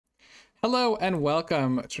Hello and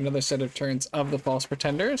welcome to another set of turns of the False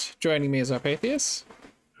Pretenders. Joining me is Arpathius.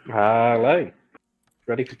 Hello.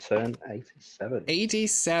 Ready for turn 87.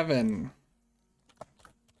 87.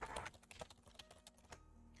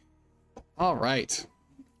 All right.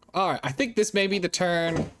 I think this may be the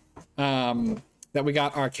turn that we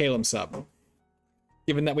got our Caelum sub.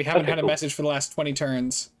 Given that we haven't had a message for the last 20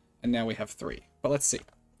 turns, and now we have 3. But let's see.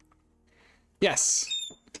 Yes.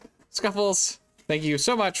 Scuffles, thank you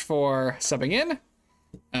so much for subbing in.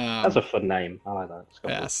 That's a fun name. I like that.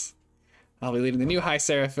 Scuffles. Yes. I'll be leading the new High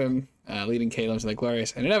Seraphim, leading Caelum to the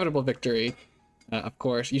glorious and inevitable victory. Of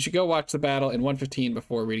course, you should go watch the battle in 1:15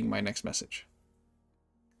 before reading my next message.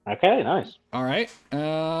 Okay, nice. All right.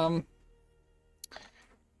 I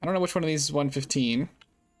don't know which one of these is 1:15.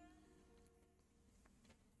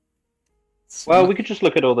 Well, we could just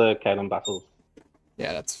look at all the Caelum battles.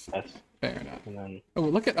 Yeah, that's fair enough. And then... Oh,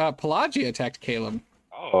 look at Pelagia attacked Caelum.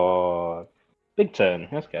 Oh, big turn.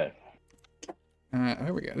 Let's go.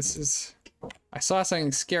 Here we go. This is... I saw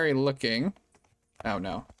something scary looking. Oh,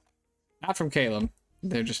 no. Not from Caelum.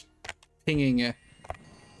 They're just pinging a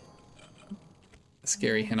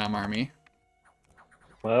scary Hinam army.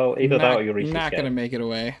 Well, either that or you're not going to make it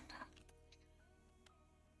away.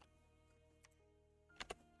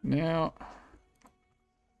 No.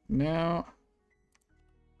 No.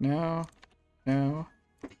 No. No.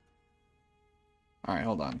 Alright,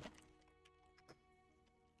 hold on.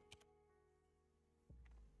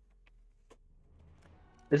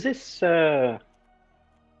 Is this, does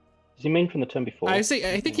he mean from the turn before? I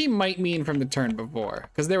think he might mean from the turn before,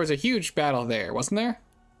 because there was a huge battle there, wasn't there?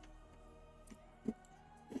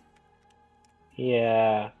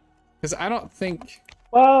 Yeah. Because I don't think...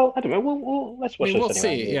 Well, I don't know. Let's watch this we'll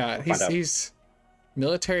anyway. See. Yeah, he's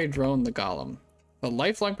military drone the Golem. The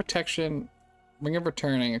lifelong protection, ring of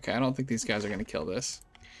returning. Okay, I don't think these guys are going to kill this.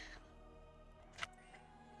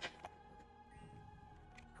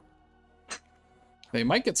 They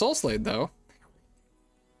might get soul slayed though.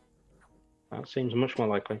 That seems much more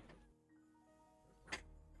likely.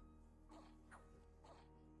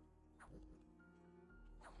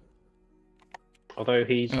 Although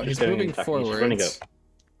he's moving forward. He's running up.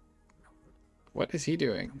 What is he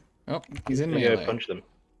doing? Oh, he's in melee. Go punch them.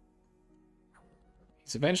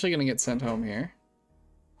 He's eventually going to get sent home here.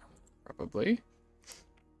 Probably.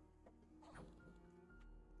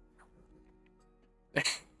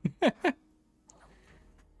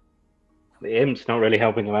 The imp's not really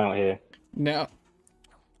helping him out here. No.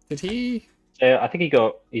 Did he? I think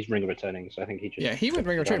he's ring of returning, so I think he just... Yeah, he would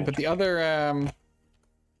ring of return, but the other...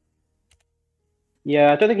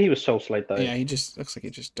 Yeah, I don't think he was soul slayed though. Yeah, he just... looks like he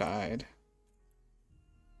just died.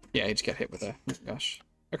 Yeah, he just got hit with a... Oh, gosh.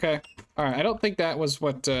 Okay. Alright, I don't think that was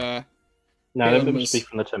what... No, that must be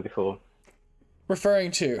from the turn before.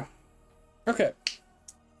 Referring to. Okay.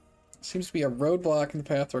 Seems to be a roadblock in the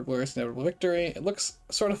path to our glorious inevitable victory. It looks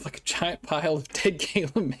sort of like a giant pile of dead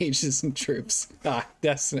Caelum mages and troops. Ah,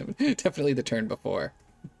 definitely the turn before.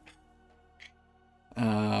 A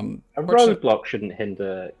roadblock shouldn't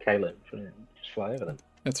hinder Caelum. Shouldn't it? Just fly over them.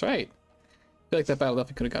 That's right. I feel like that battle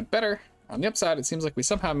definitely could have gone better. On the upside, it seems like we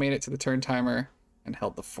somehow made it to the turn timer and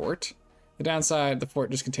held the fort. The downside, the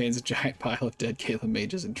fort just contains a giant pile of dead Caelum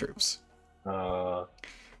mages and troops. The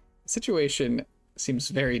situation seems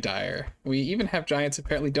very dire. We even have giants who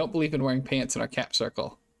apparently don't believe in wearing pants in our cap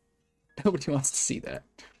circle. Nobody wants to see that.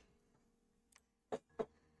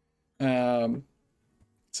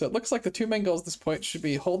 So it looks like the two main goals at this point should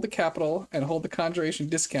be hold the capital and hold the conjuration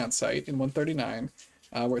discount site in 139,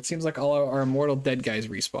 where it seems like all our immortal dead guys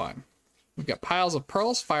respawn. We've got piles of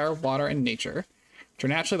pearls, fire, water, and nature, which are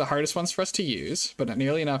naturally the hardest ones for us to use, but not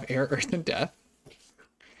nearly enough air, earth, and death.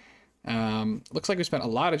 Looks like we spent a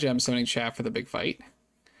lot of gems summoning chaff for the big fight.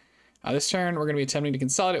 This turn, we're going to be attempting to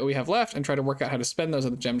consolidate what we have left and try to work out how to spend those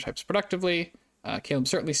other gem types productively. Caelum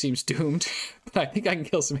certainly seems doomed, but I think I can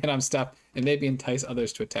kill some Hinam stuff and maybe entice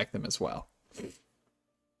others to attack them as well.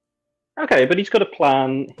 Okay, but he's got a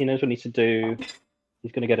plan. He knows what he needs to do.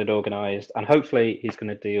 He's going to get it organized, and hopefully he's going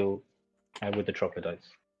to deal with the troglodytes.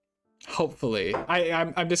 Hopefully.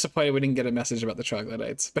 I'm disappointed we didn't get a message about the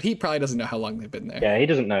troglodytes, but he probably doesn't know how long they've been there. Yeah, he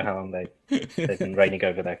doesn't know how long they've been reigning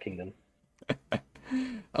over their kingdom.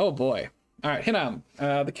 Oh boy. Alright, Hinam.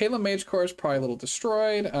 The Caelum Mage Corps is probably a little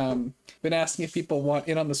destroyed. Been asking if people want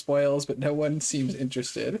in on the spoils, but no one seems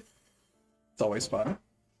interested. It's always fun.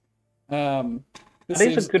 This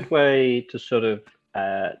is a good way to sort of,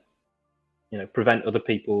 prevent other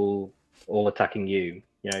people all attacking you.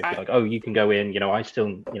 You know, like, oh, you can go in. You know, I still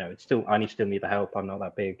need the help. I'm not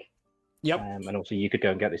that big. Yep. And also, you could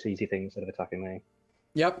go and get this easy thing instead of attacking me.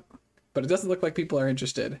 Yep. But it doesn't look like people are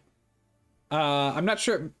interested. I'm not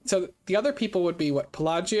sure. So the other people would be what?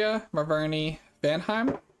 Pelagia, Marverni,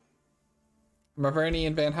 Vanheim. Marverni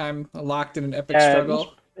and Vanheim locked in an epic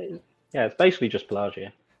struggle. Yeah, it's basically just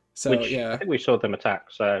Pelagia, So which yeah, I think we saw them attack.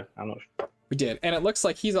 So I'm not sure. we did, and it looks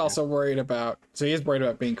like he's also worried about. So he is worried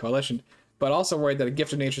about being coalition, but also worried that a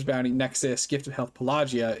Gift of Nature's Bounty Nexus, Gift of Health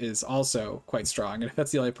Pelagia is also quite strong, and if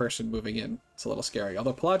that's the only person moving in, it's a little scary.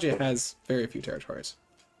 Although Pelagia has very few territories.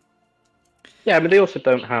 Yeah, but they also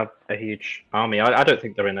don't have a huge army. I don't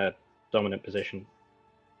think they're in a dominant position.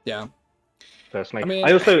 Yeah. Personally, I mean,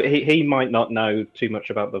 I also he might not know too much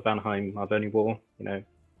about the Vanheim Marvoni War. You know.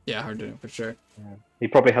 Yeah, hard to know for sure. Yeah. He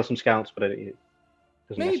probably has some scouts, but he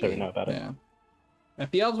doesn't necessarily know about it. Yeah. If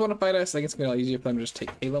the elves want to fight us, I think it's gonna be a lot easier for them to just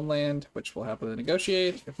take Caelum land, which we'll happily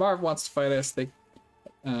negotiate. If Marv wants to fight us, then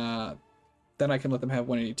I can let them have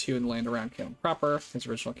 182 in the land around Caelum proper, his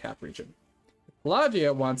original cap region. If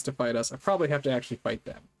Pelagia wants to fight us, I probably have to actually fight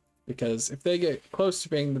them, because if they get close to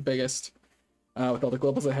being the biggest, with all the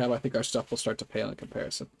globals they have, I think our stuff will start to pale in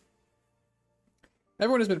comparison.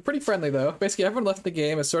 Everyone has been pretty friendly, though. Basically, everyone left the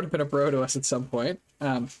game has sort of been a bro to us at some point.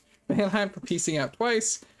 Vanheim for piecing out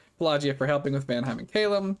twice, Pelagia for helping with Vanheim and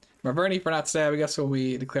Caelum, Marverni for not stabbing us when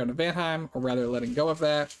we declared on Vanheim, or rather letting go of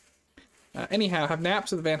that. Anyhow, have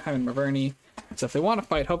naps with Vanheim and Marverni, so if they want to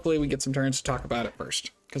fight, hopefully we get some turns to talk about it first,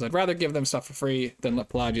 because I'd rather give them stuff for free than let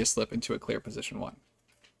Pelagia slip into a clear position 1.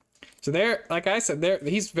 So there, like I said,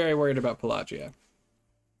 he's very worried about Pelagia.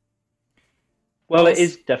 Well, it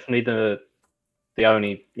is definitely the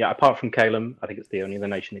only, apart from Caelum, I think it's the only other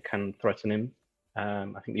nation that can threaten him. I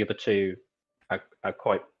think the other two are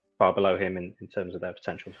quite far below him in terms of their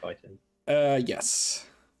potential to fight him. Yes,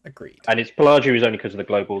 agreed. And it's Pelagia is only because of the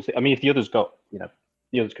globals. I mean, if the others got,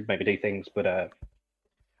 the others could maybe do things, but I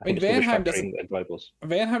mean, Vanheim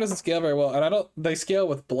doesn't scale very well, and they scale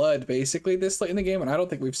with blood basically this late in the game, and I don't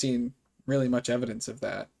think we've seen really much evidence of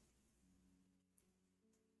that.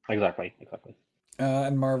 Exactly.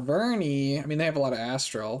 And Marverni, I mean, they have a lot of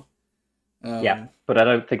astral. Yeah, but I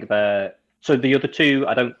don't think they're. So the other two,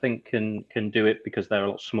 I don't think can do it because they're a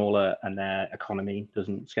lot smaller and their economy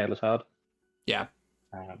doesn't scale as hard. Yeah.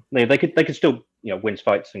 They could still win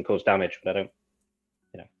fights and cause damage, but I don't.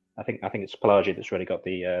 I think it's Pelagia that's really got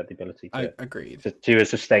the ability to. I agreed. To do a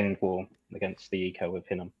sustained war against the eco of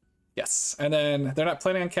Hinnom. Yes, and then they're not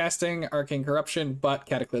planning on casting Arcane Corruption, but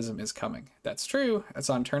Cataclysm is coming. That's true. It's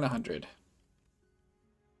on turn 100.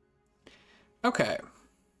 Okay.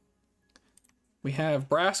 We have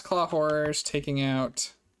Brass Claw Horrors taking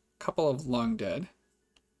out a couple of Long Dead.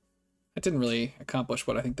 That didn't really accomplish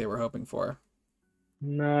what I think they were hoping for.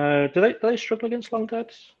 No, do they struggle against Long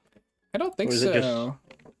Deads? I don't think so.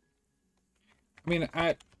 I mean,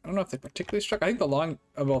 I don't know if they particularly struggle. I think the long.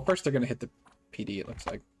 Well, first they're going to hit the PD. It looks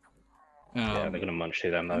like. Yeah, they're going to munch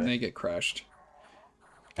through them though. And they get crushed.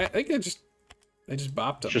 I think they just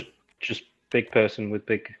bopped them. Just big person with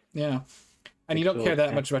big. Yeah. And you don't care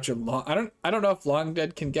that much about your long. I don't know if Long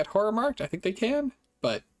Dead can get horror marked. I think they can,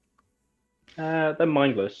 but they're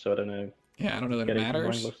mindless, so I don't know. Yeah, I don't know that it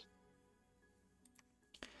matters.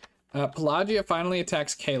 Pelagia finally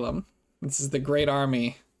attacks Caelum. This is the great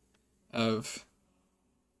army of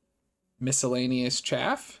miscellaneous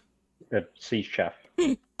chaff. Siege chaff.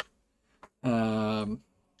 A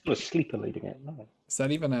sleeper leading it. No. Is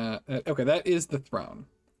that even a? Okay, that is the throne.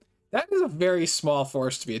 That is a very small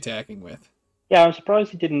force to be attacking with. Yeah, I'm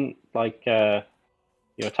surprised he didn't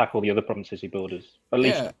attack all the other provinces he borders. At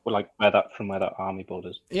least where that army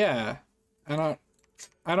borders. Yeah, I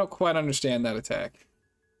don't quite understand that attack.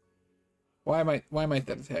 Why might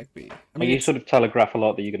that attack be? I mean, you sort of telegraph a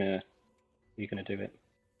lot that you're gonna do it.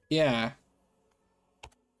 Yeah.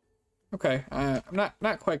 Okay, I'm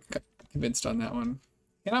not quite convinced on that one.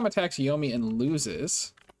 Caelum attacks Yomi and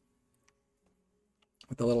loses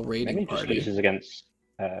with the little raiding Maybe party. Just loses against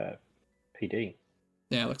PD.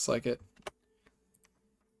 Yeah, looks like it.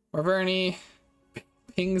 Marverni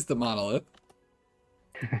pings the monolith.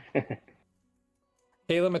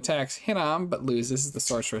 Caelum attacks Hinnom, but loses. This is the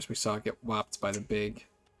sorceress we saw get whopped by the big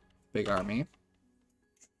army.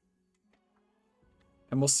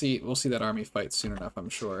 And we'll see that army fight soon enough, I'm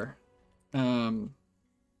sure.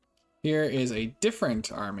 Here is a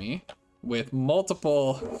different army with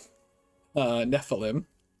multiple Nephilim.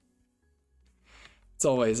 It's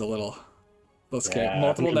always a little scary.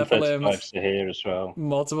 Multiple Nephilim. Here as well.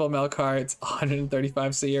 Multiple Melkarts,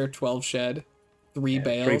 135 Seer, 12 Shed, 3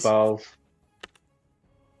 Bales. 3 Bales.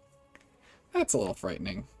 That's a little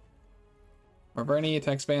frightening. Marverni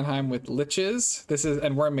attacks Vanheim with Liches.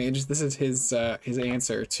 And Worm Mages. This is his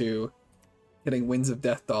answer to hitting Winds of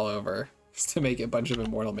Death all over, just to make a bunch of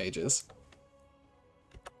immortal mages.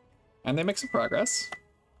 And they make some progress.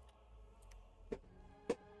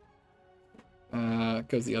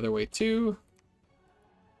 Goes the other way too.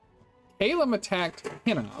 Caelum attacked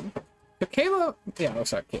Hinnom. Caelum, yeah, oh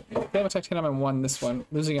sorry, Caelum attacked Hinnom and won this one,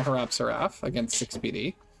 losing a Harap Seraph against 6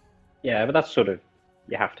 PD. Yeah, but that's sort of,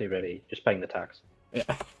 you have to really, just paying the tax. Yeah.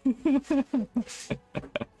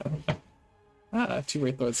 2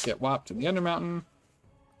 Wraith Lords get whopped in the Undermountain.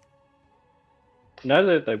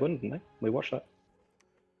 No, they wouldn't, didn't they? We watched that.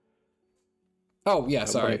 Oh yeah,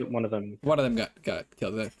 sorry. One of them got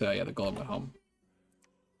killed. Yeah, the Golem went home.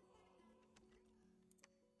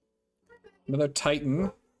 Another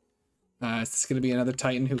Titan. Is this going to be another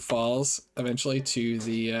Titan who falls eventually to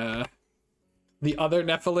the other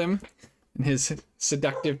Nephilim and his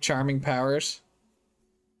seductive, charming powers?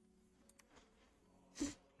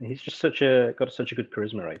 He's just got such a good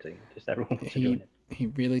charisma rating. Just everyone wants to join it. He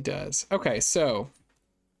really does. Okay, so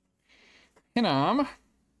Hinnom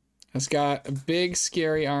has got a big,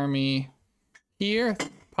 scary army here.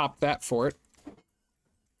 Pop that fort.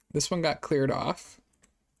 This one got cleared off.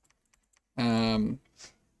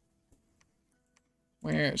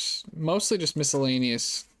 Where's mostly just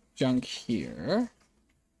miscellaneous junk here.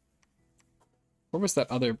 Where was that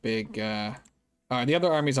other big? The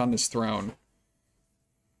other army's on this throne.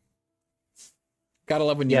 Gotta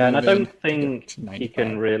love when you. Yeah, and I move don't in think he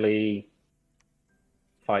can really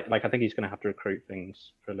fight. Like, I think he's going to have to recruit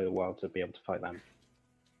things for a little while to be able to fight them.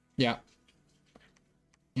 Yeah.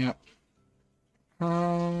 Yep.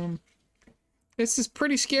 This is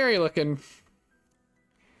pretty scary looking.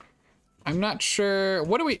 I'm not sure.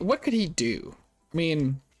 What could he do? I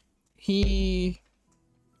mean,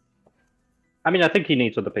 I think he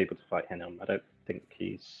needs other people to fight Hinnom. I don't think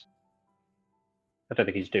he's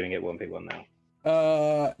doing it 1v1 now.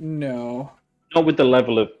 No. Not with the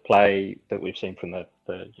level of play that we've seen from the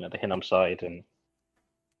Hinnom side, and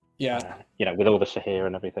yeah, with all the Sahir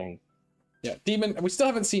and everything. Yeah, demon. We still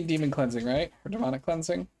haven't seen demon cleansing, right? Or demonic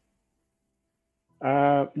cleansing.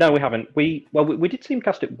 No, we haven't. We did see him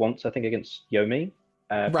cast it once, I think, against Yomi.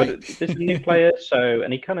 Right. But this is a new player,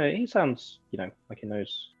 and he sounds, like he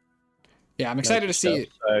knows. Yeah, I'm excited to see it.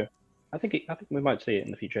 So I think we might see it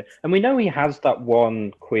in the future. And we know he has that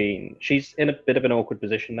one queen. She's in a bit of an awkward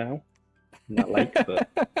position now in that lake, but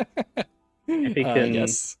if he can,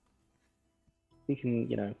 yes. he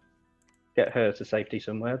can, get her to safety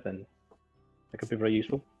somewhere, then that could be very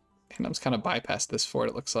useful. Hinnom's kind of bypassed this fort,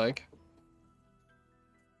 it looks like.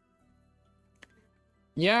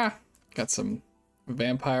 Yeah, got some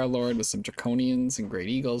Vampire Lord with some Draconians and Great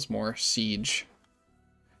Eagles, more siege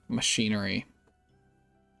machinery.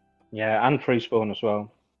 Yeah, and free spawn as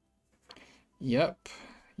well. Yep.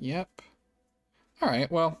 All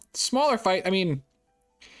right, well, smaller fight. I mean,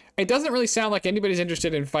 it doesn't really sound like anybody's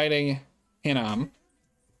interested in fighting Hinnom.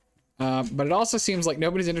 But it also seems like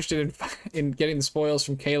nobody's interested in getting the spoils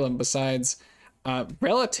from Caelum besides a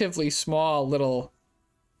relatively small little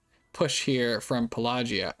push here from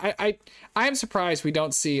Pelagia. I'm surprised we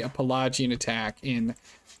don't see a Pelagian attack in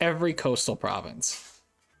every coastal province.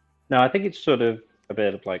 No, I think it's sort of a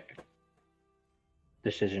bit of like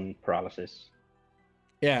decision paralysis.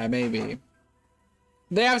 Yeah, maybe.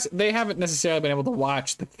 They haven't necessarily been able to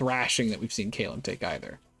watch the thrashing that we've seen Caelum take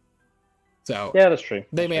either. So yeah, that's true.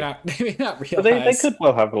 They may not realize. But they could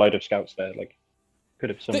well have a load of scouts there. Like, could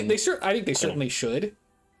have some. I think they certainly should,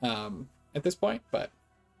 at this point. But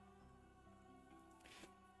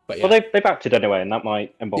yeah. Well, they've acted anyway, and that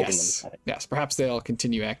might embolden them. I think. Yes, perhaps they'll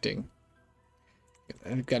continue acting.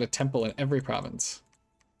 They've got a temple in every province.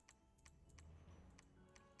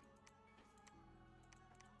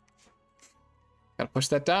 Gotta push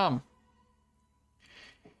that Dom.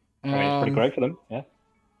 I mean, it's pretty great for them, yeah.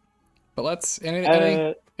 But let's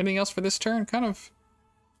anything else for this turn? Kind of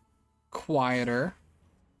quieter.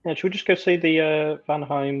 Yeah, should we just go see the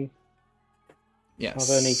Vanheim?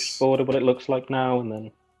 Yes. Marverny border, what it looks like now, and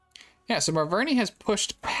then. Yeah, so Marverny has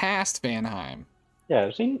pushed past Vanheim. Yeah,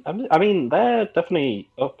 I've seen. I mean, they're definitely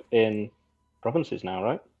up in provinces now,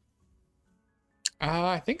 right?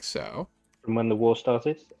 I think so. From when the war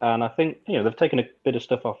started, and I think they've taken a bit of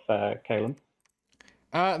stuff off Caelum.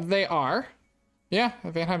 They are. Yeah,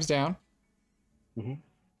 Vanheim's down. Mm-hmm.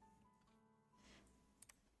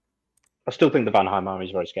 I still think the Vanheim army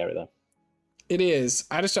is very scary, though. It is.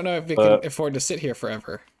 I just don't know if it can afford to sit here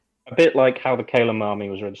forever. A bit like how the Caelum army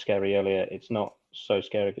was really scary earlier. It's not so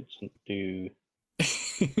scary if it doesn't do.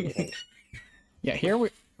 Yeah, here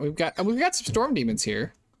we've got some storm demons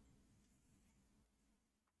here,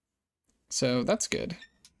 so that's good.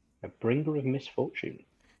 A bringer of misfortune.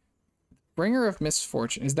 Bringer of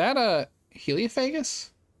misfortune. Is that a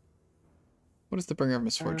Heliophagus? What is the bringer of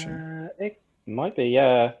misfortune? It might be,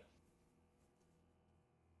 yeah. Or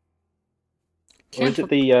Can't is it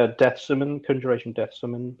the death summon, conjuration death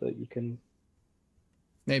summon that you can?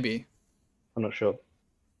 maybe. I'm not sure.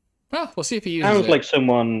 Well, we'll see if he uses Sounds it. like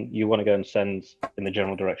someone you want to go and send in the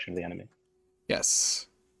general direction of the enemy. Yes.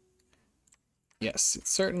 Yes, it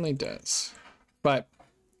certainly does. But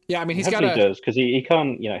yeah, I mean, he's He got to. does because he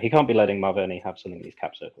can't, he can't be letting Marveni have something in his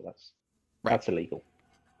cap circle. That's illegal.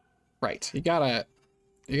 Right. You gotta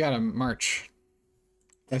march.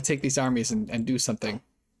 Gotta take these armies and do something.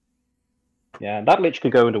 Yeah, and that Lich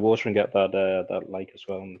could go into water and get that lake as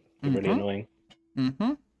well, and be really annoying.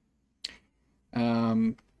 Mm-hmm.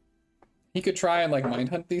 He could try and like mind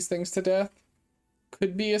hunt these things to death.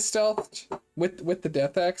 Could be a stealth with the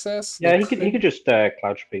death access. Yeah, he could just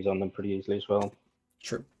cloud trapeze on them pretty easily as well.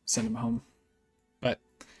 True. Send them home. But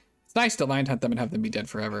it's nice to mind hunt them and have them be dead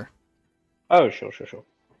forever. Oh, sure.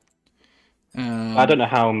 I don't know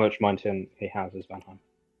how much mind hunt he has as Vanheim.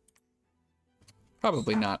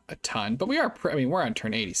 Probably not a ton, but we are. I mean, we're on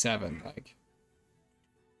turn 87. Like,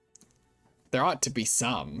 there ought to be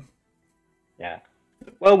some. Yeah.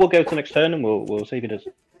 Well, we'll go to the next turn and we'll see if he does.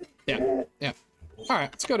 Yeah. Yeah. All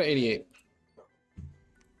right. Let's go to 88.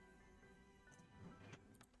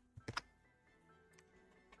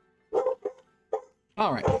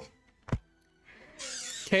 All right.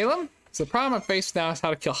 Caelum. So the problem I'm faced now is how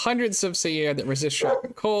to kill hundreds of Seir that resist shock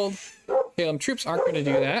and cold. Caelum troops aren't going to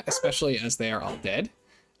do that, especially as they are all dead.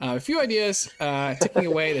 A few ideas ticking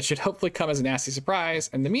away that should hopefully come as a nasty surprise.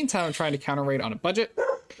 In the meantime, I'm trying to counter raid on a budget.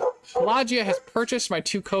 Pelagia has purchased my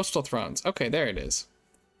 2 coastal thrones. Okay, there it is.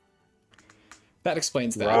 That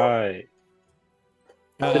explains that. Right.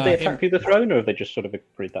 Did they attack through the throne, or have they just sort of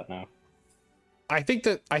agreed that now? I think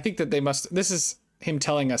that they must. This is him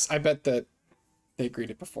telling us. I bet that they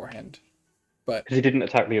agreed it beforehand. But because he didn't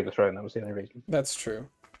attack the other throne, that was the only reason. That's true.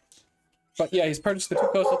 But yeah, he's purchased the 2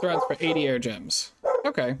 coastal thrones for 80 air gems.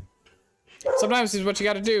 Okay. Sometimes this is what you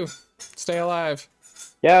got to do. Stay alive.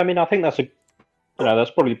 Yeah, I mean, I think that's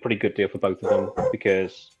that's probably a pretty good deal for both of them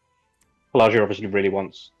because Pelagia obviously really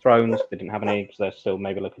wants thrones. They didn't have any, so they're still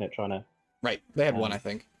maybe looking at trying to. Right, they have one, I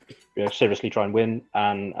think. Seriously try and win,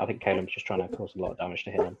 and I think Caelum's just trying to cause a lot of damage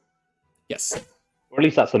to him. Yes. Or at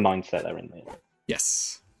least that's the mindset they're in there.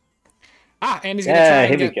 Yes. Ah, and he's gonna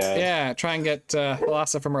try and get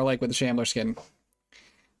Thalassa from her lake with the Shambler skin.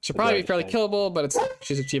 Should probably be fairly killable, but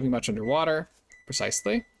she's achieving much underwater.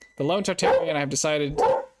 Precisely. The lone Tartarian I have decided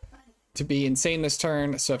to be insane this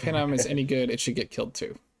turn, so if Hinnom is any good, it should get killed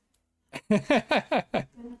too.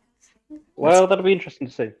 Well, that'll be interesting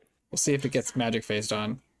to see. We'll see if it gets magic phased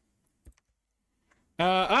on.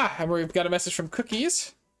 And we've got a message from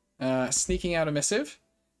Cookies. Sneaking out a missive.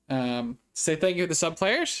 Say thank you to the sub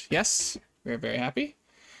players. Yes, we're very happy.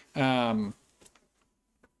 I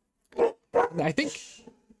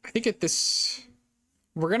think at this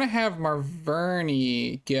we're gonna have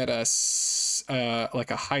Marverni get us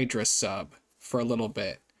like a Hydra sub for a little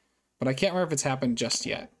bit, but I can't remember if it's happened just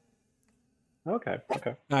yet. Okay.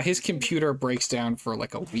 His computer breaks down for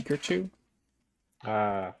like a week or two.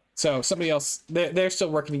 So somebody else, they're still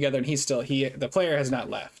working together, and the player has not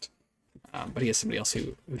left, but he has somebody else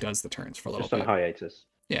who does the turns for a little bit. Just on hiatus.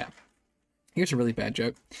 Yeah. Here's a really bad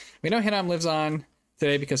joke. We know Hinnom lives on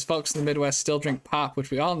today because folks in the Midwest still drink pop,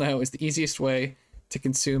 which we all know is the easiest way to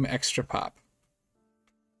consume extra pop.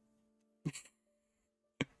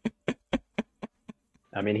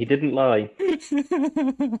 I mean, he didn't lie.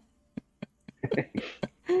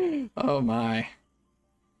 Oh my.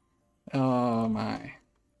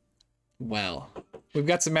 Well, we've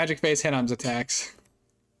got some magic phase Hinnom's attacks.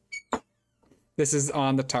 This is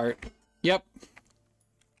on the tart. Yep.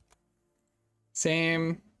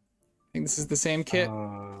 Same. I think this is the same kit.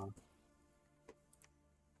 I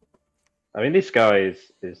mean, this guy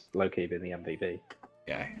is low-key been the MVP.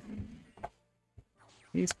 Yeah.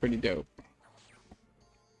 He's pretty dope.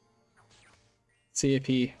 See if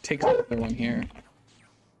he takes another one here.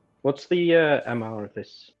 What's the MR of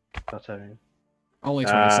this Tartarian? Only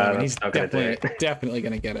 27. He's not gonna do it. definitely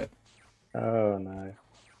going to get it. Oh, no.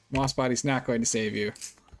 Moss Body's not going to save you.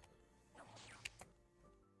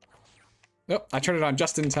 Nope, I turned it on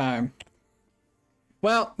just in time.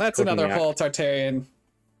 Well, that's another whole Tartarian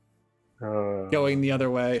going the other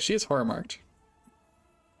way. She is horror marked.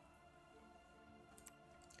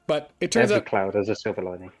 But it turns out cloud has a silver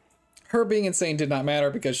lining. Her being insane did not matter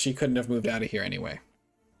because she couldn't have moved out of here anyway.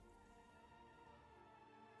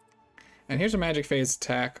 And here's a magic phase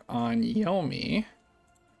attack on Yomi.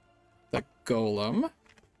 The Golem.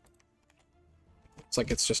 Looks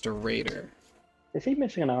like it's just a raider. Is he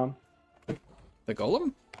missing an arm? The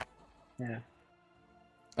Golem? Yeah.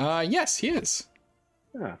 Yes, he is.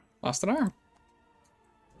 Ah. Lost an arm.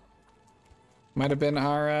 Might have been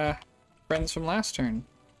our friends from last turn.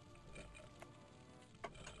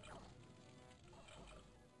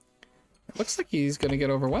 It looks like he's gonna get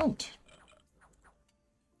overwhelmed.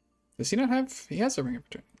 Does he not have... He has a ring of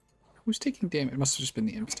return. Who's taking damage? It must have just been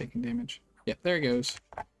the imps taking damage. Yep, there he goes.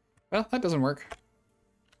 Well, that doesn't work.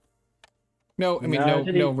 No, I mean,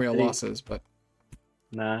 no real losses, but...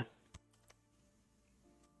 Nah.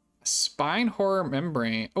 Spine horror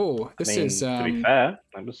membrane. Oh, this is... to be fair,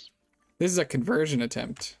 that was... This is a conversion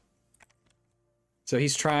attempt. So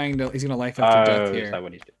he's trying to... He's gonna life after death here. Is that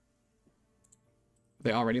what he's doing?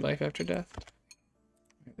 They already life after death?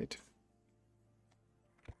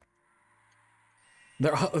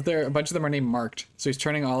 They're a bunch of them are named marked. So he's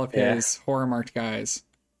turning all of his horror marked guys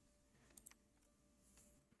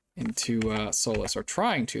into soulless, or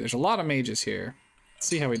trying to. There's a lot of mages here. Let's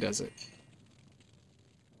see how he does it.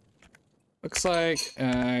 Looks like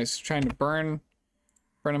he's trying to burn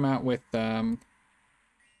him out with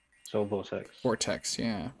Soul Vortex. Vortex,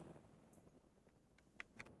 yeah.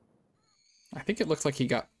 I think it looks like he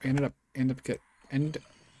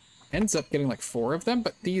ends up getting like 4 of them,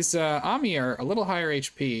 but these Ami are a little higher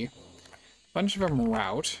HP. A bunch of them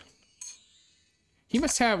rout. He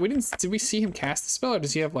must have... Did we see him cast the spell, or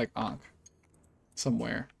does he have like Ankh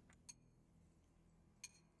somewhere?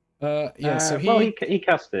 Yeah, so he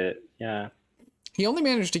cast it, yeah. He only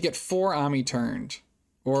managed to get 4 Ami turned.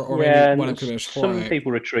 Or yeah, maybe one of them could have 4. Some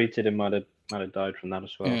people retreated and might have died from that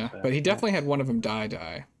as well. Yeah, so. But he definitely had one of them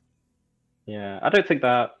die. Yeah, I don't think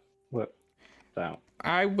that worked out.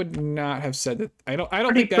 I would not have said that. I don't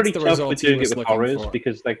think that's the result he was looking horrors, for.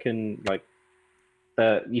 Because they can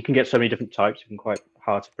you can get so many different types. It can quite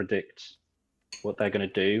hard to predict what they're going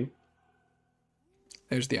to do.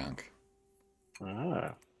 There's the Ankh.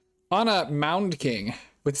 Ah. On a Mound King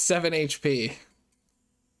with 7 HP.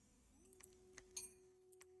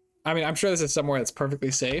 I mean, I'm sure this is somewhere that's perfectly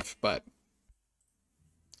safe, but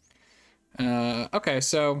okay,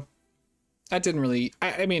 so that didn't really.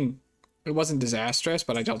 I mean. It wasn't disastrous,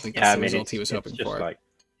 but I don't think that's the result he was hoping for. Like,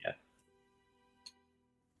 yeah.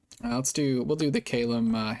 We'll do the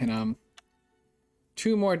Caelum Hinam.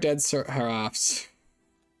 2 more dead Haraphs.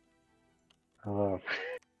 Oh.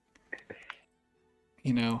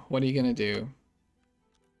 You know, what are you gonna do?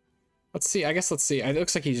 Let's see, let's see. It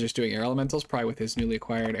looks like he's just doing air elementals, probably with his newly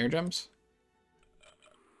acquired air gems.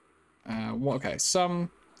 Okay,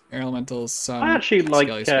 some air elementals, some... I actually like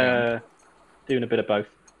doing a bit of both.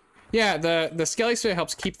 Yeah, the Skelly Sphere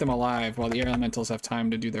helps keep them alive while the air elementals have time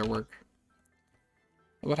to do their work.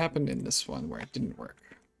 What happened in this one where it didn't work?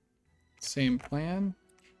 Same plan?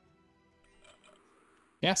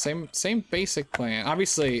 Yeah, same basic plan.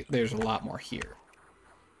 Obviously, there's a lot more here.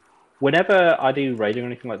 Whenever I do raiding or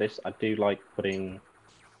anything like this, I do like putting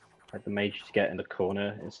the mage to get in the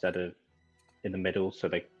corner instead of in the middle, so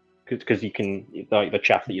because you can the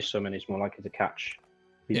chaff that you summon is more likely to catch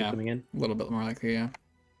people coming in. A little bit more likely, yeah.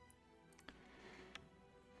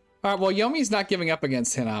 All right, well, Yomi's not giving up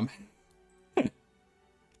against Hinam.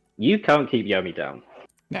 You can't keep Yomi down.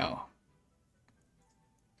 No.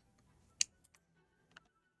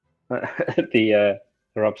 The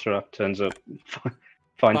Robsaraf turns up,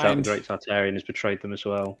 finds out the Great Tartarian has betrayed them as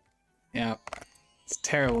well. Yeah, it's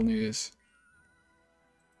terrible news.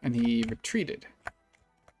 And he retreated.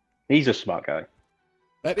 He's a smart guy.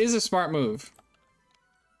 That is a smart move.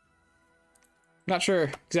 Not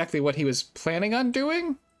sure exactly what he was planning on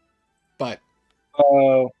doing, but...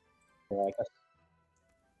 Oh, yeah, I guess.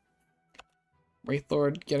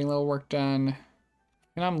 Wraithlord getting a little work done.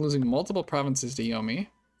 And I'm losing multiple provinces to Yomi.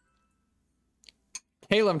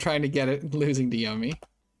 Caelum trying to get it, losing to Yomi.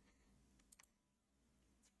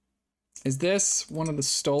 Is this one of the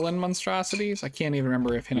stolen monstrosities? I can't even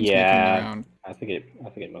remember if Hinam's making the round. I think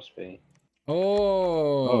it must be.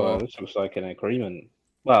 Oh, this looks like an agreement.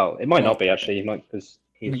 Well, it might not be actually. He might, because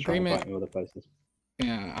he's trying to fight in other places.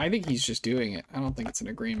 Yeah, I think he's just doing it. I don't think it's an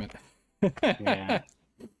agreement. Yeah.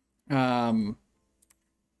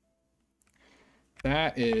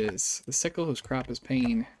 That is the sickle whose crop is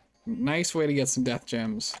pain. Nice way to get some death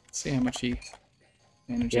gems. Let's see how much he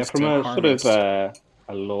manages from to a harvest. sort of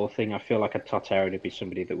a lore thing, I feel like a Tartarian would be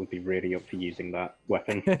somebody that would be really up for using that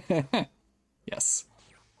weapon. Yes.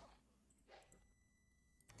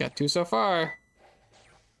 Got 2 so far.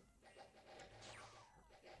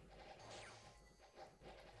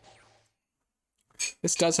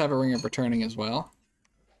 This does have a ring of returning as well.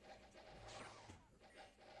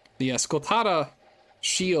 The Skoltata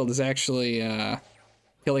shield is actually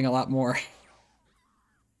killing a lot more.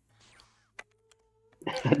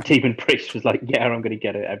 Demon Priest was like, "Yeah, I'm going to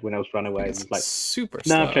get it." Everyone else ran away. And It's was like, super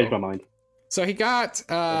 "No, slow. I've changed my mind." So he got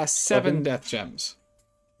 7 death gems.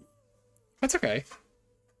 That's okay.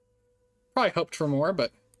 Probably hoped for more,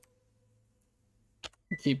 but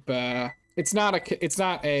keep. It's not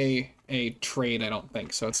a trade, I don't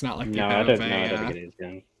think. So it's not like No, I don't think it is.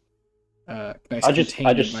 Yeah. Nice I just see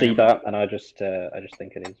environment. that, and I just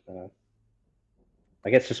think it is. But I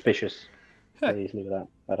get suspicious very easily with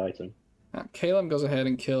that item. Caelum goes ahead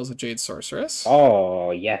and kills a Jade Sorceress.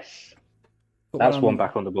 Oh yes, that's one the,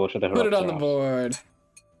 back on the board for the Put it on the Hurrah. board.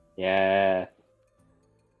 Yeah,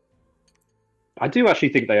 I do actually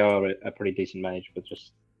think they are a pretty decent mage, but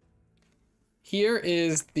just here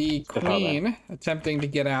is the queen attempting to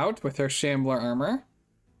get out with her Shambler armor.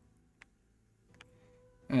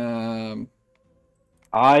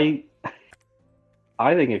 I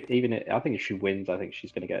think if she wins, I think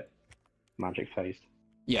she's going to get magic phased.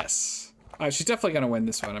 Yes, she's definitely going to win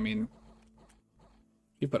this one. I mean,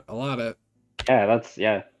 you put a lot of.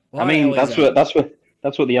 Yeah, I mean, that's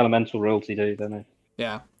what the elemental royalty do, don't they?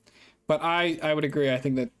 Yeah, but I would agree. I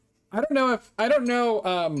think that I don't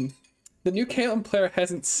know. The new Caelum player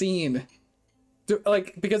hasn't seen,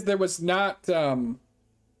 because there was not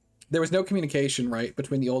there was no communication, right,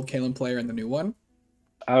 between the old Caelum player and the new one.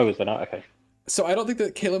 Oh, is there not? Okay. So I don't think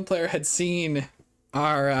the Caelum player had seen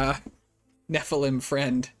our Nephilim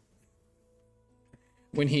friend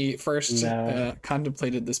when he first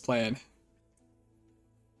contemplated this plan.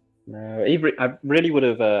 No, I really would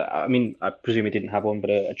have. I mean, I presume he didn't have one, but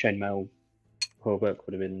a chainmail Horberg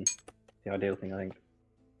would have been the ideal thing, I think.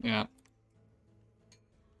 Yeah.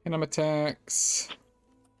 Venom attacks.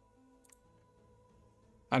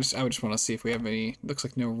 I would just want to see if we have any. Looks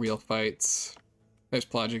like no real fights. There's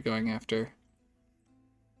Pelagia going after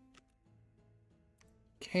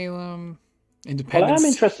Caelum. Independence. Well, I'm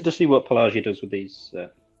interested to see what Pelagia does with these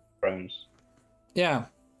thrones. Yeah.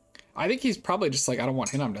 I think he's probably just like, I don't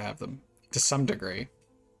want Hinnom to have them, to some degree.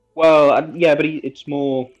 Well, yeah, but it's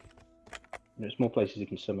more... There's more places you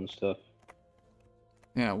can summon stuff.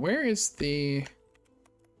 Yeah, where is the...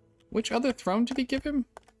 Which other throne did he give him?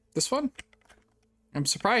 This one? I'm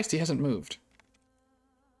surprised he hasn't moved.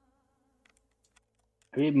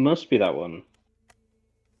 It must be that one.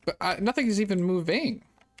 But nothing is even moving.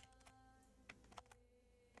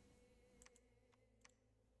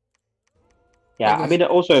 Yeah, I mean,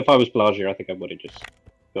 also, if I was Pelagia, I think I would have just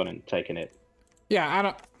gone and taken it. Yeah, I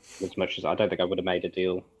don't... As much as I don't think I would have made a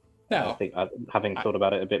deal. No. I think having thought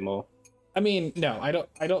about it a bit more. I mean, no, I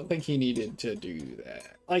don't think he needed to do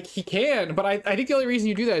that. Like, he can, but I think the only reason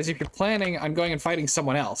you do that is if you're planning on going and fighting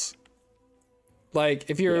someone else. Like,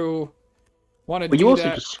 if you want to do that... But you also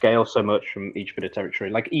just scale so much from each bit of territory.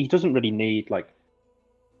 Like, he doesn't really need, like...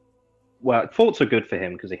 Well, forts are good for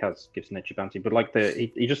him because he gives an edgy bounty, but, like,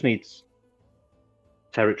 he just needs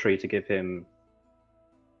territory to give him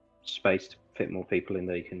space to fit more people in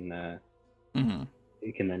there. You can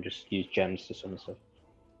you can then just use gems to summon stuff.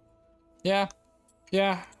 Yeah,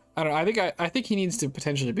 I don't know. I think he needs to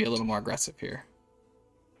potentially be a little more aggressive here.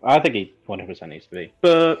 I think he 100% needs to be,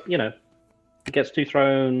 but you know, he gets 2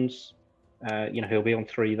 thrones. You know, he'll be on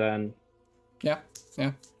 3 then. Yeah.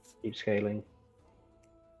 Keep scaling.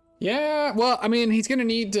 Yeah, well, I mean, he's gonna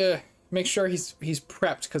need to make sure he's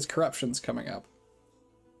prepped because corruption's coming up.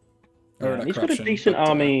 Yeah, he's got a decent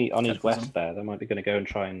army on his west there. They might be going to go and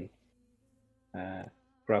try and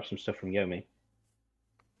grab some stuff from Yomi.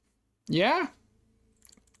 Yeah.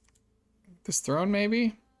 This throne,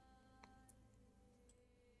 maybe?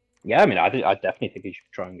 Yeah, I mean, I definitely think he should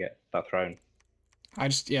try and get that throne. I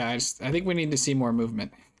think we need to see more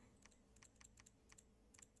movement.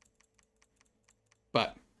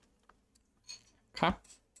 But, okay.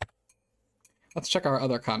 Let's check our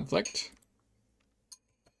other conflict.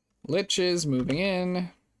 Lich is moving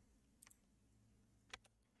in.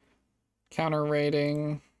 Counter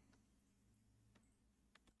raiding.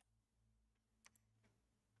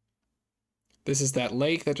 This is that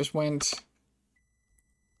lake that just went.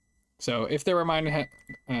 So if they're reminding,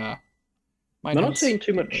 I'm not seeing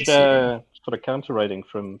too much sort of counter raiding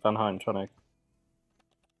from Van Hein trying to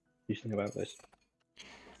do something about this.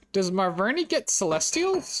 Does Marverni get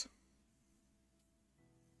Celestials?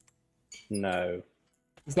 No.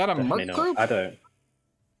 Is that a Merc group? I don't.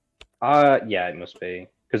 Yeah, it must be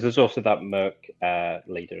because there's also that Merc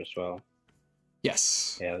leader as well.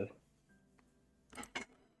 Yes. Yeah.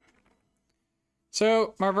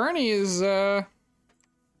 So Marverni is. I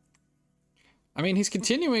mean, he's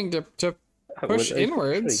continuing to push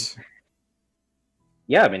inwards.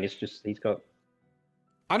 Yeah, I mean, it's just he's got.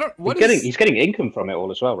 I don't. He's getting income from it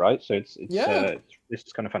all as well, right? So it's this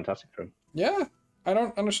is kind of fantastic for him. Yeah, I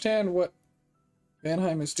don't understand what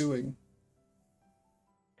Vanheim is doing.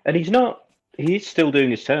 And he's not. He's still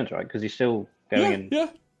doing his turns, right? Because he's still going Yeah, and yeah.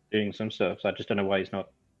 doing some stuff. So I just don't know why he's not.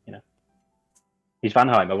 He's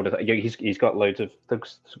Vanheim. I would have. Yeah, he's got loads of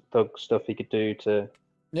thug stuff he could do to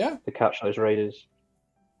Yeah. catch those raiders.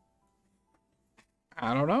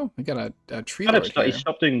 I don't know. We got a tree Kind of lord here. he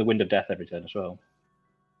stopped doing the Wind of Death every turn as well.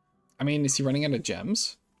 I mean, is he running out of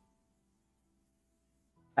gems?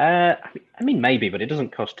 I mean maybe, but it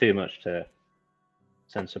doesn't cost too much to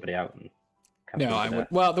send somebody out and. No, I would.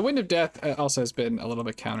 Well, the Wind of Death also has been a little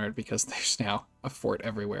bit countered because there's now a fort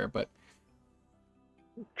everywhere. But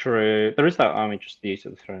true, there is that army just east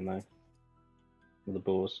of the throne though. With the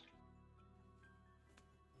boars.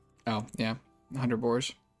 oh yeah, 100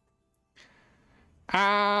 boars.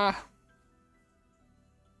 Yeah.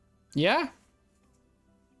 I'm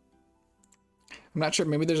not sure.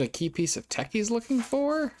 Maybe there's a key piece of tech he's looking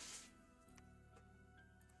for.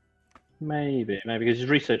 Maybe because his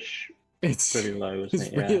research It's pretty low, isn't it's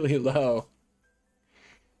it? Yeah. really low.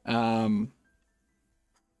 I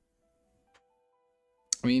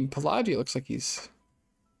mean, Pelagia looks like he's.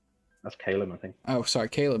 That's Caelum, I think. Oh, sorry,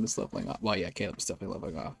 Caelum is leveling up. Well, yeah, Caelum's definitely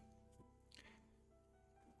leveling off.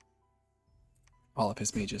 All of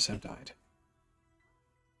his mages have died.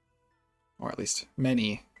 Or at least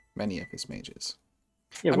many of his mages.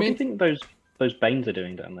 Yeah, I what mean, do you think those Banes are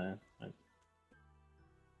doing down there?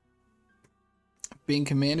 being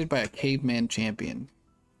commanded by a caveman champion.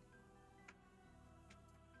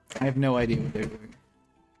 I have no idea what they're doing.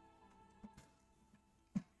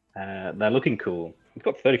 They're looking cool. We've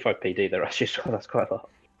got 35 PD there actually, so that's quite a lot.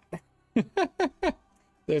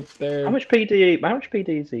 they're How much PD? How much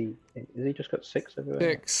PD is he? Is he just got 6 everywhere?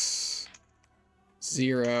 6,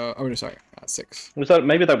 0. Oh no, sorry, 6. Was that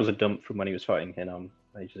maybe that was a dump from when he was fighting Hinnom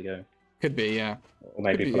ages ago? Could be, yeah. Or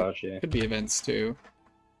maybe Pelagia. Could be events too.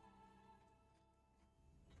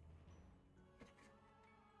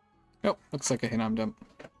 Nope, looks like a Hinnom dump.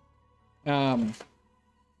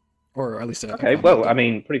 Or at least a. Okay, well, I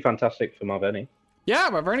mean, pretty fantastic for Marveni. Yeah,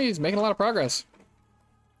 Marverni's making a lot of progress.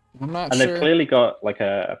 I'm not and sure. They've clearly got like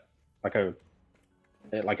a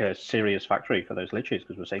serious factory for those liches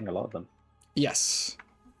because we're seeing a lot of them. Yes,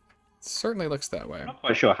 certainly looks that way. I'm not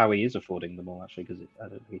quite sure how he is affording them all actually because I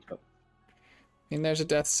don't think he's got. I mean, there's a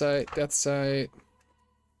death site,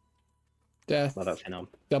 death. Well, that's Hinnom.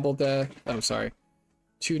 Double death. Oh, sorry.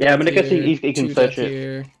 2 Yeah, I death mean, I guess he can 2 search death it.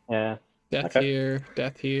 Here, Yeah. death Okay. here,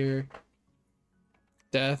 death here,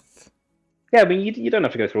 death. Yeah, I mean, you don't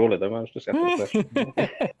have to go through all of them. I was just asking the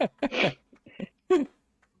question.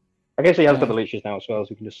 I guess he has got the leeches now as well, so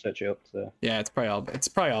we can just search it up. So. Yeah, it's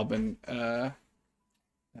probably all been dark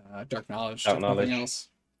knowledge. Dark knowledge. Nothing else.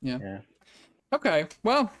 Yeah. Yeah. Okay.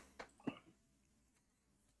 Well,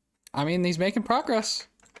 I mean, he's making progress.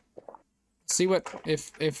 See what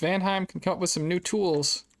if Vanheim can come up with some new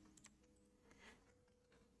tools,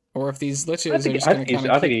 or if these liches are just going to kind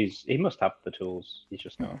of. I think he must have the tools. He's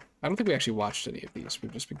just not. No, I don't think we actually watched any of these.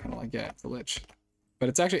 We've just been kind of like, yeah, it's the lich, but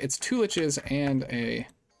it's 2 liches and a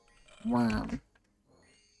worm,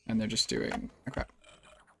 and they're just doing. Oh, crap.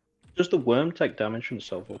 Does the worm take damage from the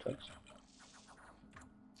soul vortex?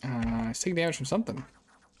 He's taking damage from something.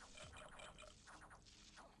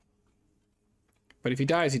 But if he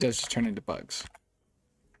dies, he does just turn into bugs.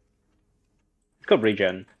 He's got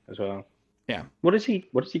regen as well. Yeah. What is he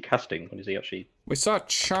casting? What is he actually? We saw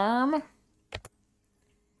Charm.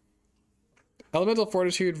 Elemental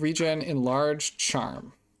Fortitude, Regen, Enlarge,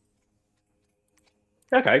 Charm.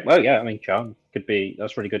 Okay, well, yeah, I mean, charm could be.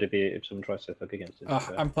 That's really good if someone tries to hook against it.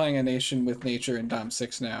 I'm playing a nation with nature in Dom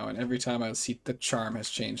 6 now, and every time I see the Charm has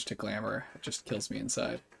changed to Glamour, it just kills me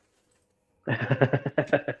inside.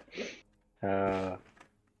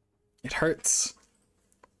 It hurts.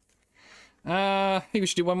 I think we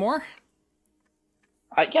should do one more.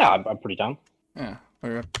 Yeah, I'm pretty down. Yeah,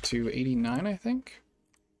 we're up to 89, I think.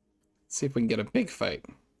 Let's see if we can get a big fight.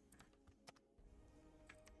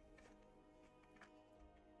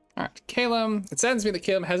 Alright, Caelum. It saddens me that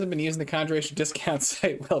Caelum hasn't been using the Conjuration discount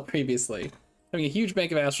site well previously. Having a huge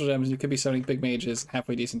bank of Astral Gems, you could be summoning big mages and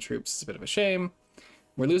halfway decent troops is a bit of a shame.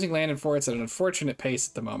 We're losing land and forts at an unfortunate pace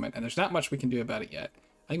at the moment, and there's not much we can do about it yet.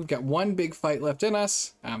 I think we've got one big fight left in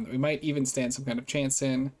us that we might even stand some kind of chance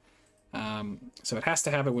in. So it has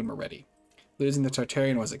to happen when we're ready. Losing the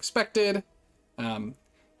Tartarian was expected. Hinnom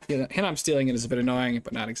stealing it is a bit annoying,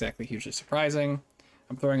 but not exactly hugely surprising.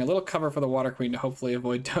 I'm throwing a little cover for the Water Queen to hopefully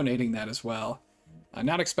avoid donating that as well.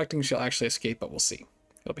 Not expecting she'll actually escape, but we'll see.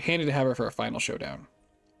 It'll be handy to have her for a final showdown.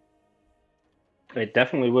 It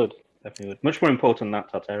definitely would. Definitely would. Much more important than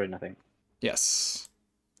that Tartarian, I think. Yes.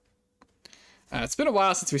 It's been a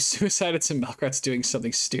while since we suicided some Melkrats doing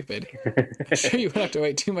something stupid. I'm sure you won't have to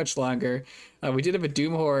wait too much longer. We did have a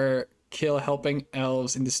Doom Horror kill helping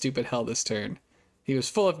elves into stupid hell this turn. He was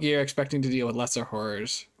full of gear, expecting to deal with lesser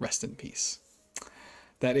horrors. Rest in peace.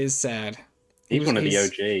 That is sad. He's one of the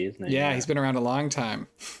OG, isn't he? Yeah, he's been around a long time.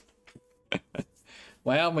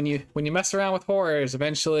 Well, when you mess around with horrors,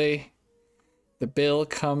 eventually the bill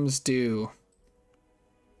comes due.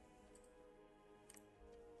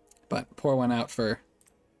 But pour one out for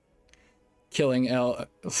helping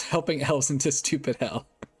elves into stupid hell.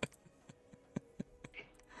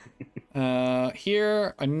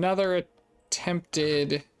 Here, another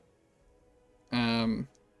attempted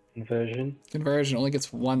conversion. Conversion only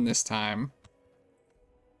gets one this time.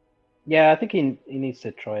 Yeah, I think he needs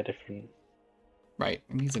to try a different. Right,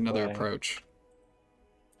 he needs another approach.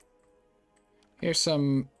 Here's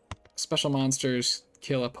some special monsters.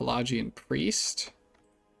 Kill a Pelagian priest.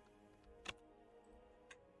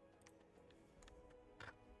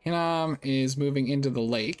 Hinam is moving into the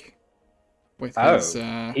lake with his.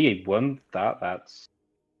 He won that.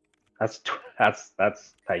 That's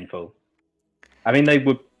painful. I mean, they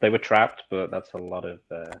were trapped, but that's a lot of.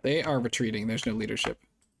 They are retreating. There's no leadership.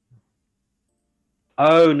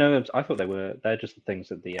 Oh no! I thought they were. They're just the things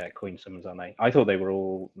that the Queen summons, aren't they? I thought they were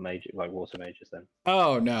all like water mages then.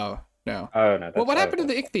 Oh no. Oh no! Well, what happened to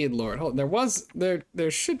the Ichthyid Lord? Hold on, there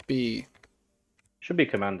should be. Should be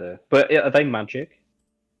commander, but are they magic?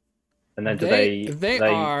 And then they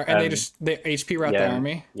are, and they HP route the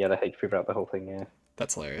army. Yeah, they HP route the whole thing. Yeah,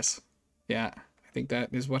 that's hilarious. Yeah, I think that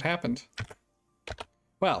is what happened.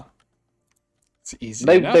 Well, it's easy.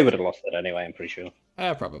 They would have lost it anyway. I'm pretty sure.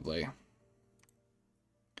 Probably.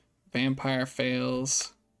 Vampire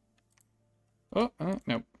fails. Oh,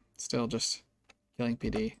 nope. Still just killing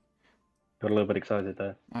PD. Got a little bit excited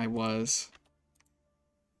there. I was.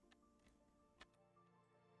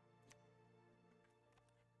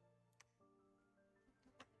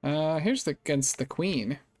 Here's against the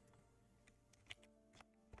Queen.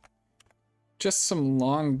 Just some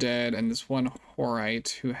long dead and this one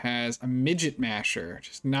Horite who has a midget masher.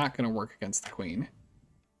 Just not going to work against the Queen.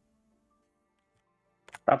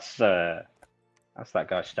 That's that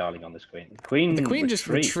guy starling on the Queen. The Queen just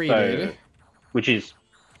retreated, so, which is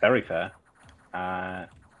very fair.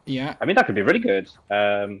 Yeah. I mean, that could be really good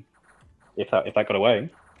if that got away.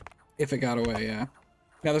 If it got away, yeah.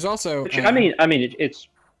 Now there's also. Which, I mean, it's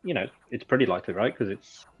it's pretty likely, right? Because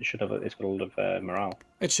it's got a lot of morale.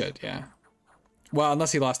 It should, yeah. Well,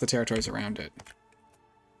 unless he lost the territories around it.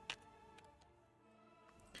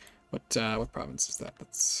 What province is that?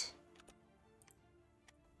 That's.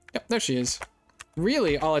 Yep, there she is.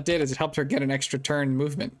 Really, all it did is it helped her get an extra turn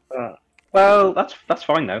movement. Well, that's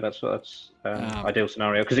fine though. That's ideal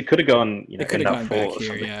scenario because it could have gone, it could have gone back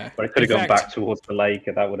here, yeah. But it could have gone back towards the lake,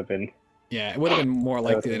 and that would have been. Yeah, it would have been more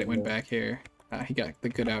likely that it went back here. He got the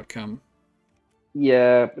good outcome.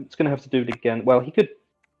 Yeah, but it's gonna have to do it again. Well, he could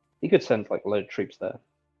send like a load of troops there.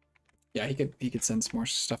 Yeah, he could send some more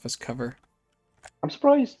stuff as cover. I'm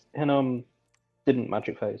surprised Hinam didn't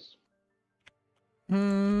magic phase.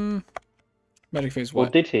 Magic phase what?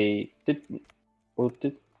 Or did he?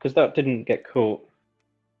 Because that didn't get caught.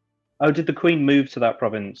 Oh, did the Queen move to that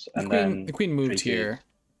province then the Queen moved here?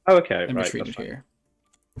 Oh, okay, and right. Retreated here,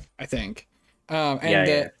 I think.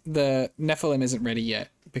 The Nephilim isn't ready yet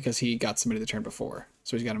because he got somebody the turn before,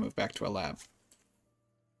 so he's got to move back to a lab.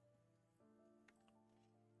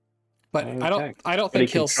 But okay. I don't think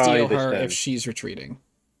he'll steal her if she's retreating.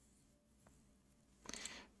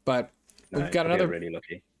 But we've got another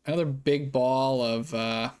big ball of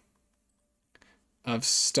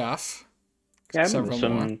stuff. Yeah, some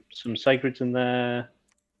sacreds in there.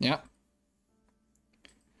 Yeah.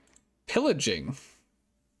 Pillaging.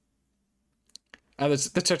 The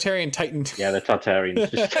Tartarian Titan. Yeah, the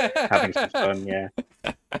Tartarians just having some fun. Yeah.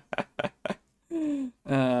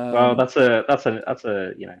 Well, that's a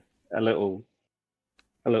a little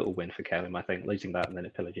win for Caelum, I think, losing that and then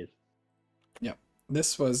it pillages. Yep.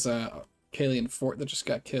 This was Caelian fort that just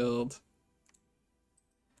got killed.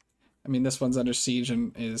 I mean, this one's under siege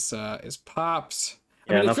and is popped.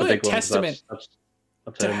 Yeah, I mean, that's really a big testament. One.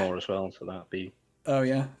 That's more as well, so that'd be. Oh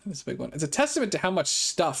yeah, that's a big one. It's a testament to how much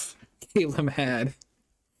stuff Caelum had.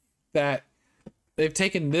 That they've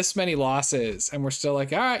taken this many losses and we're still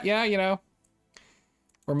like, all right, yeah,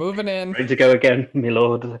 we're moving in. Ready to go again, my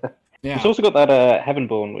lord. Yeah. He's also got that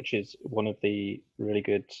Heavenborn, which is one of the really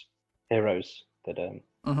good heroes that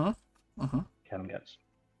Caelum gets.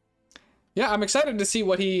 Yeah, I'm excited to see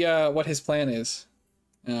what his plan is.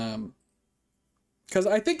 Because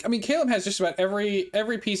Caelum has just about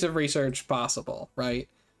every piece of research possible, right?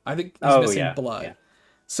 I think he's Oh missing yeah, blood. yeah.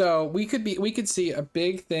 So we could see a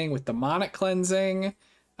big thing with demonic cleansing.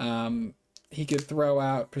 He could throw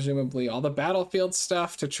out presumably all the battlefield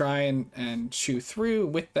stuff to try and chew through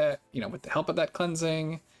with that, with the help of that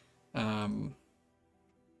cleansing. There's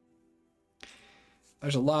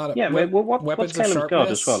a lot of Yeah, what's weapons of Caelum's god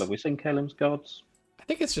as well? sharpness. Have we seen Caelum's gods? I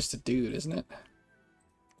think it's just a dude, isn't it?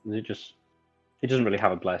 Is it just he doesn't really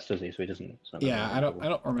have a bless, does he? So he doesn't. It's not really Yeah, important. I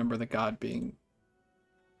don't remember the god being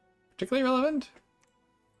particularly relevant.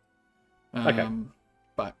 Okay.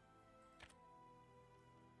 But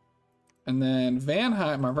and then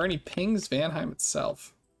Vanheim, Marverni pings Vanheim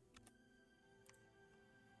itself.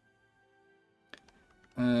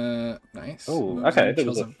 Nice. Oh, Moves okay. in, There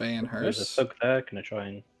kills was a Van there's a Hurst. thug there. Can I try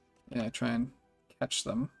and? Yeah, try and catch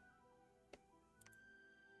them.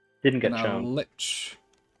 Didn't get And a shown. Lich.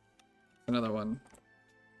 Another one.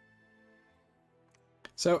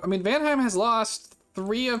 So, I mean, Vanheim has lost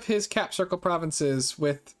 3 of his Cap Circle provinces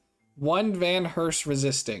with 1 Van Hurst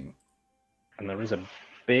resisting. And there is a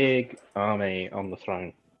big army on the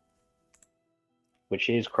throne, which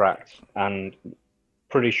is cracked, and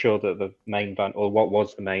pretty sure that the main Van, or what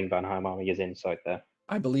was the main Vanheim army, is inside there.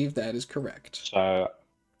 I believe that is correct. So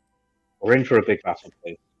we're in for a big battle,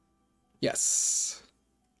 please. Yes.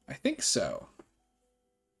 I think so.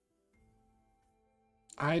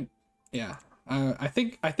 I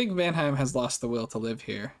think Vanheim has lost the will to live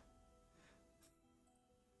here.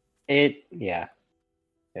 Yeah.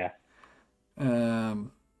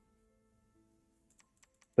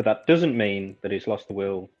 But that doesn't mean that he's lost the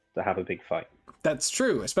will to have a big fight. That's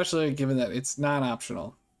true, especially given that it's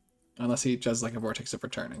non-optional, unless he does like a vortex of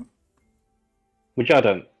returning. Which I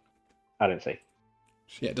don't see.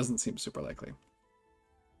 Yeah, it doesn't seem super likely.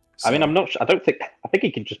 So, I mean, I think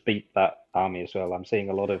he can just beat that army as well. I'm seeing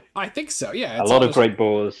a lot of. I think so. Yeah, a lot of great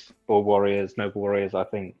boar warriors, noble warriors. I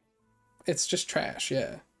think it's just trash.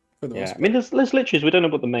 Yeah. For the most part. I mean, there's liches. We don't know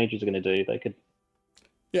what the mages are going to do. They could.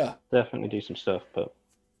 Yeah. Definitely do some stuff, but.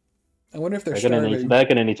 I wonder if they're starving. They're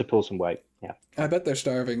going to need to pull some weight. Yeah. I bet they're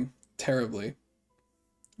starving terribly.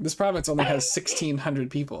 This province only has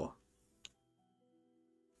 1,600 people.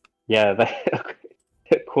 Yeah,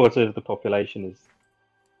 a quarter of the population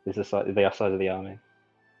is the size of the army.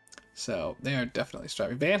 So they are definitely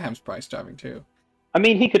starving. Vanheim's probably starving too. I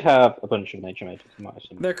mean, he could have a bunch of nature mages.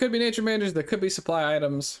 There could be nature mages. There could be supply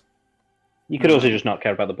items. You could also just not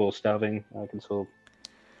care about the bull starving. I can solve.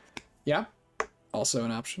 Yeah, also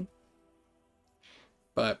an option.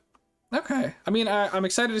 But okay, I mean, I'm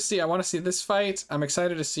excited to see. I want to see this fight. I'm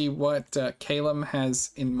excited to see what Caelum has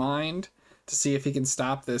in mind to see if he can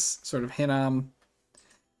stop this sort of Hinnom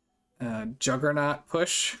juggernaut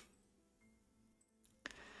push.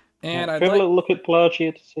 And I'd have a little look at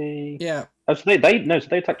Pelagia to see. Yeah. Oh, so they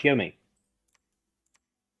attacked Yomi.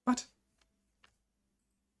 What?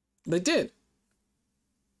 They did.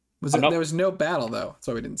 There was no battle though,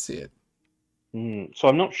 so we didn't see it. So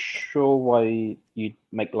I'm not sure why you'd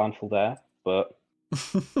make landfall there, but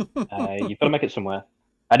you've got to make it somewhere.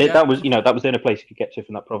 And that was the only place you could get to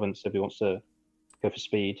from that province if he wants to go for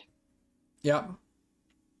speed. Yeah.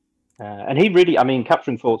 And he really, I mean,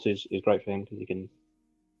 capturing forts is great for him because he can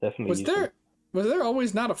definitely. Was there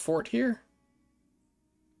always not a fort here?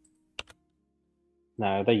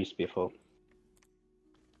 No, there used to be a fort.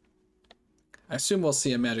 I assume we'll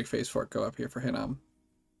see a magic phase fort go up here for Hinnom.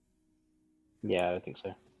 Yeah, I think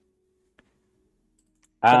so.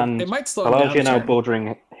 And it might slow him down. Pelagia now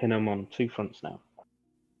bordering Hinnom on 2 fronts now.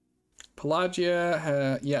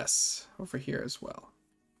 Pelagia, yes, over here as well.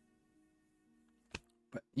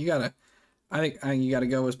 But I think you gotta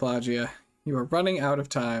go with Pelagia. You are running out of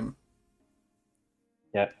time.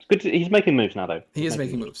 Yeah, it's good. He's making moves now, though. He is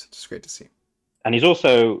making moves. It's great to see. And he's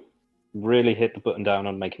also really hit the button down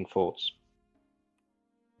on making forts,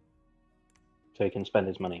 so he can spend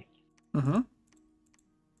his money. Mm-hmm.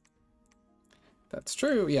 That's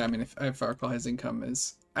true. Yeah, I mean, if Arkle, his income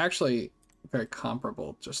is actually very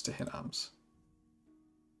comparable just to Hinnom's.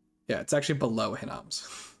 Yeah, it's actually below Hinnom's.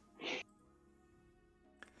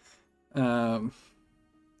 Hinnom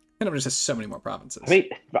just has so many more provinces. I mean,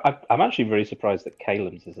 I'm actually very surprised that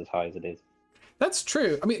Caelum's is as high as it is. That's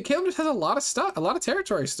true. I mean, Caelum just has a lot of stuff, a lot of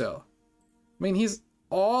territory still. I mean, he's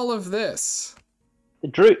all of this.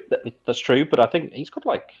 Drew, that's true, but I think he's got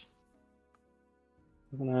like,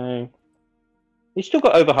 I don't know, he's still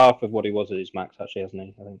got over half of what he was at his max, actually, hasn't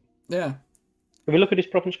he? I think. Yeah. Have we look at his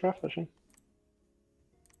province graph, actually?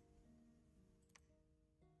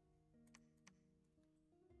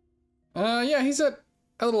 Yeah, he's at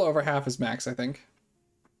a little over half his max, I think.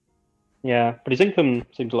 Yeah, but his income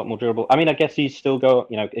seems a lot more durable. I mean, I guess he's still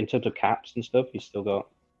got, in terms of caps and stuff, he's still got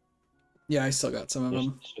Yeah, I still got some of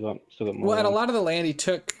them. Still got more. Well, and a lot of the land he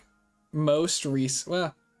took most recent.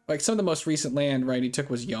 Well, like some of the most recent land, right? He took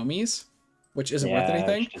was Yomi's, which isn't worth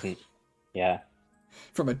anything. Which isn't, yeah.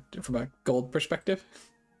 From a gold perspective.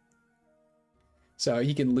 So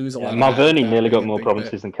he can lose a lot. Malvern nearly got more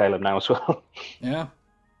provinces than Caelum now as well. Yeah.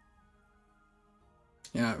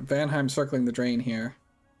 Yeah, Vanheim circling the drain here.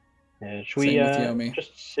 Yeah, should we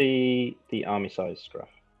just see the army size graph?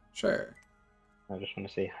 Sure. I just want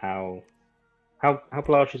to see how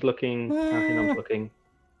Pelage is looking, how Hinnom's looking.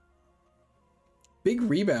 Big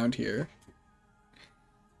rebound here.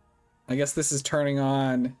 I guess this is turning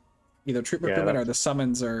on either troop recruitment or the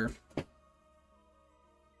summons or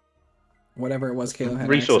whatever it was Caelum had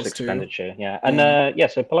resource expenditure, yeah.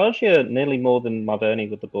 And so Pelagia nearly more than Malverni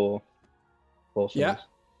with the boar. Yeah.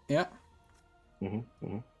 Yeah. Mm-hmm,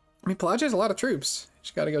 mm-hmm. I mean, Pelagia has a lot of troops.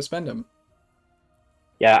 Just got to go spend them.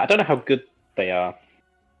 Yeah, I don't know how good they are.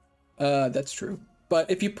 That's true. But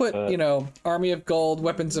if you put, Army of Gold,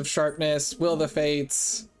 Weapons of Sharpness, Will of the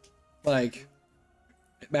Fates, like,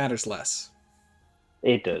 it matters less.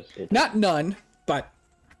 It does. Not none, but.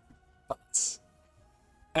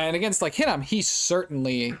 And against, like, Hinnom, he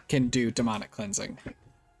certainly can do demonic cleansing.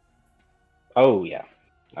 Oh, yeah.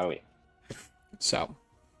 So,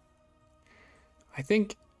 I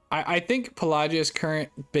think Pelagia's current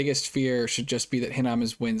biggest fear should just be that Hinnom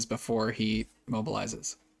wins before he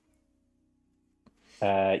mobilizes.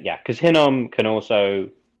 Yeah, because Hinnom can also,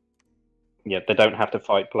 they don't have to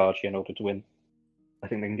fight Pelagia in order to win. I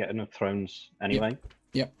think they can get enough thrones anyway.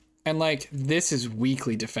 Yep. And like this is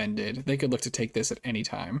weakly defended. They could look to take this at any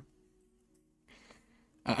time.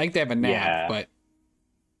 I think they have a nap, but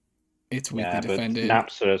it's weakly defended. But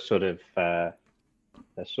naps are sort of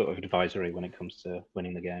advisory when it comes to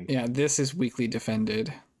winning the game. Yeah, this is weakly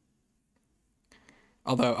defended.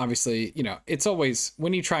 Although, obviously, it's always,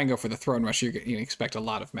 when you try and go for the throne rush, you expect a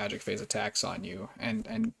lot of magic phase attacks on you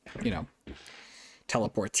and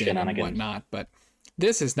teleports in and whatnot. But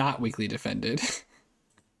this is not weakly defended.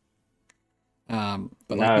 But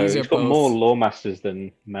no, these he's got more Lawmasters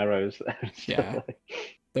than Marrows. Yeah.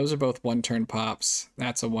 Those are both one-turn pops.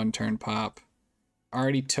 That's a one-turn pop.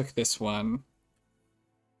 Already took this one.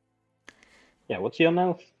 Yeah, what's he on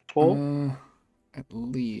now? 4? At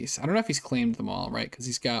least. I don't know if he's claimed them all, right? Because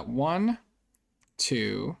he's got 1,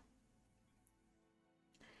 2.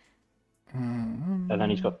 And then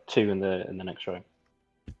he's got 2 in the next row.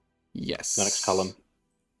 Yes. The next column.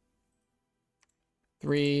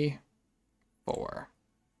 3, 4.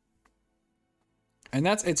 And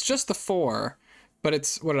it's just the 4, but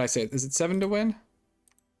it's, what did I say? Is it 7 to win?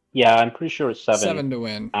 Yeah, I'm pretty sure it's 7. 7 to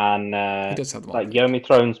win. And he does have the like Yomi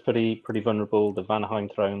Throne's pretty vulnerable. The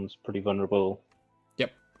Vanheim Throne's pretty vulnerable.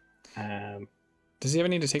 Yep. Does he ever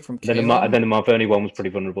need to take from Caelum? Then the Malverni one was pretty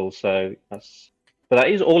vulnerable. So that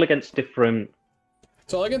is all against different.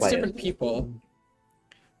 It's all against different people.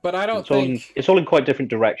 But I don't think it's all in quite different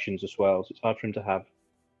directions as well. So it's hard for him to have.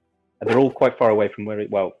 And they're all quite far away from where.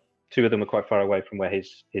 Well, 2 of them are quite far away from where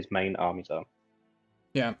his main armies are.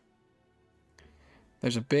 Yeah.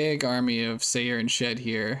 There's a big army of Sayer and Shed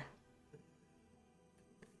here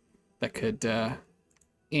that could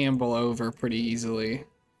amble over pretty easily.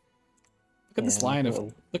 Look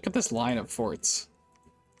at this line of forts.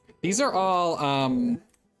 These are all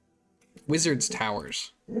Wizard's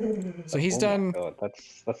Towers. So he's done. God,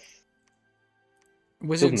 that's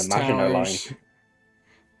Wizard's Towers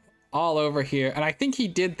all over here, and I think he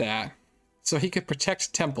did that so he could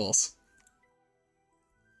protect temples.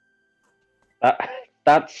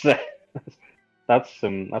 That's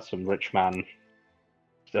some rich man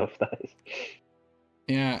stuff. That is.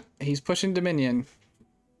 Yeah, he's pushing Dominion.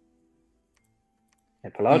 Yeah,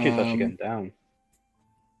 Pelagia's actually getting down.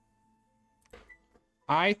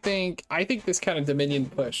 I think this kind of Dominion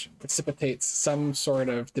push precipitates some sort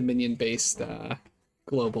of Dominion-based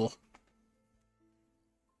global.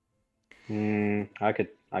 I could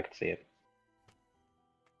see it.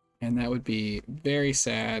 And that would be very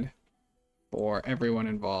sad for everyone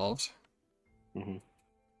involved. Mm-hmm.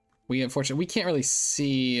 We can't really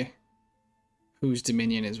see whose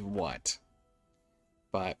Dominion is what,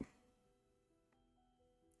 but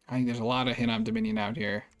I think there's a lot of Hinnom Dominion out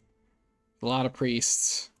here. A lot of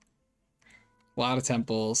priests, a lot of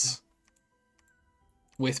temples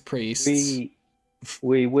with priests.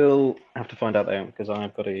 We will have to find out though, because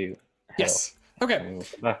I've got to. Yes. Okay. We'll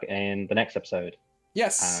come back in the next episode.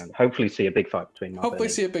 Yes. And hopefully see a big fight between. Hopefully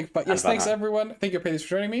see a big fight. Yes. Thanks everyone. Thank you, Paydays, for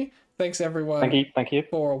joining me. Thanks everyone. Thank you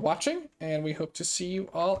for watching, and we hope to see you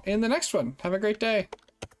all in the next one. Have a great day.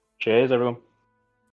 Cheers, everyone.